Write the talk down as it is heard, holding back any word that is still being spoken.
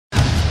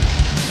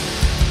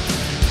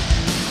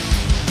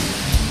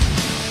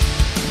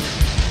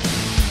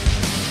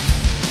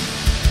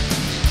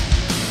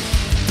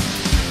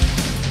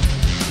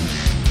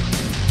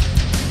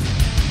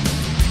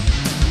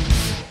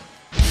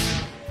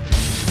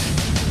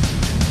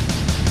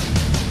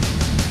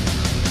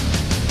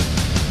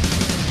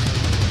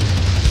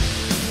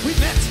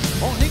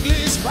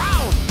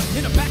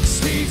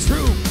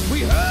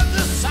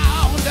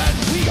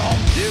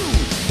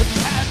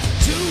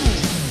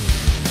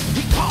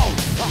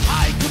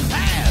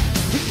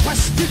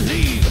trusted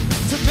league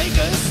to make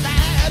a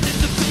stand in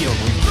the field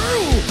we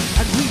grew,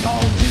 and we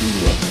all knew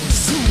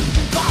soon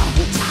the time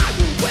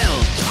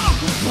will come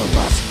for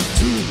us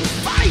to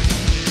fight.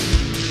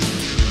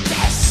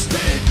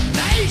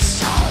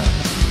 Destination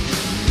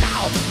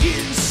now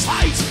in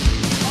sight.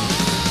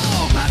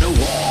 Oh, man of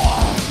war,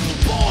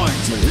 born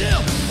to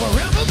live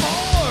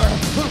forevermore,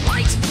 the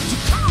right to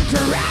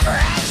conquer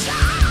aberration.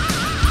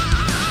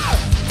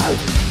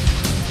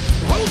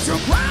 Hold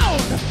your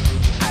ground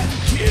and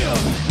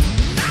give.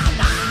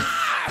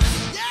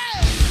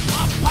 Yeah.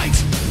 Our fight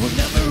will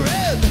never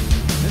end,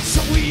 and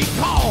so we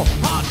call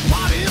on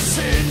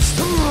partisans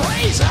to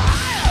raise a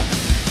hand.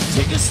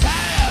 Take a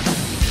stand,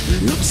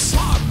 look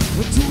sharp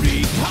when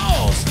duty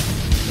calls.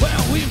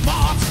 Where we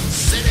march,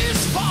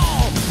 cities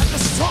fall, and the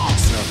strong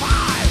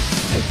survive.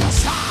 Take a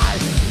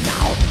side,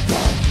 now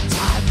the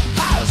time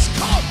has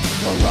come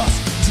for us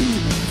to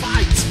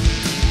fight.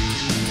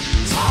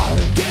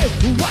 Target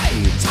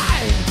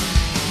waiting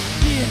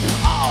in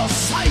our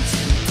sight.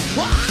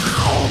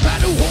 Wow,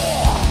 man of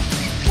war,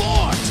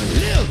 born to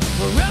live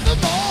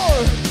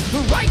forevermore,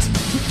 the right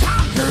to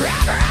conquer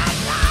aberration.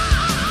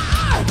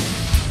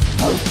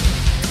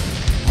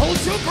 Hold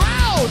your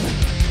ground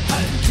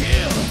and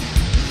give.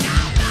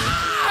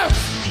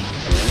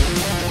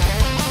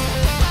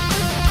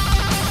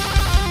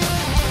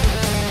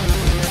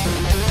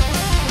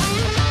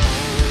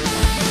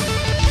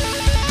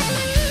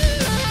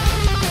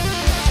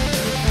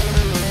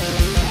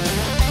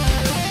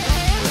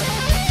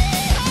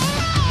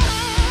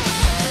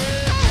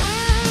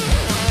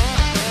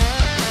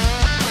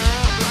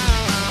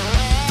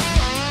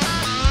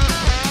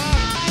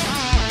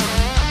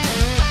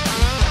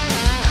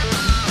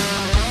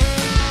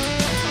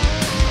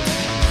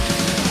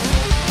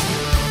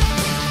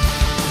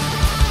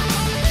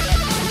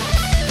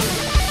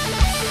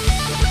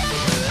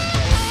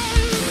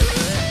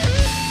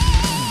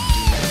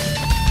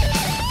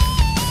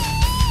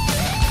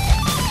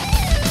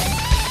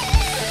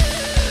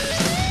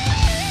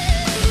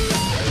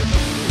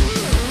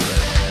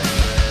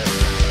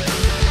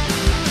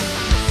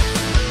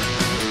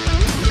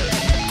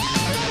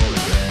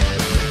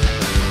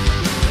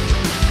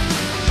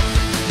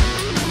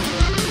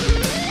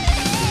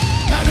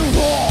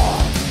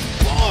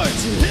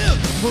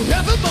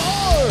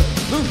 Forevermore,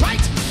 the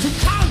right to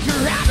conquer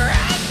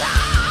aberration.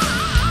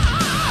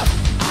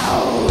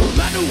 Oh,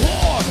 man of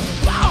war,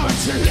 born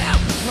to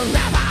live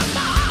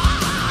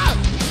forevermore.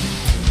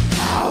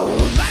 Oh,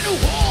 man of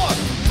war,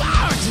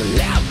 born to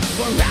live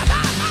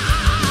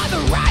forevermore.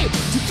 The right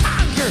to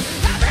conquer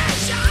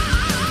aberration.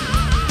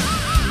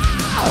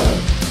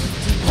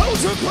 Hold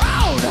your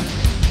ground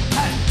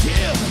and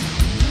give.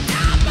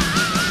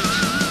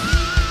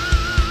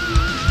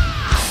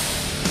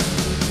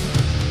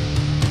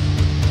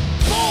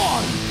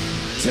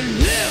 To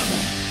live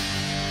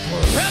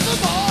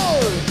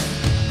forevermore,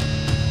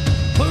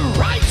 the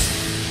right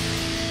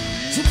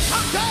to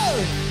conquer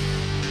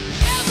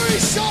every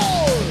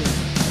shore.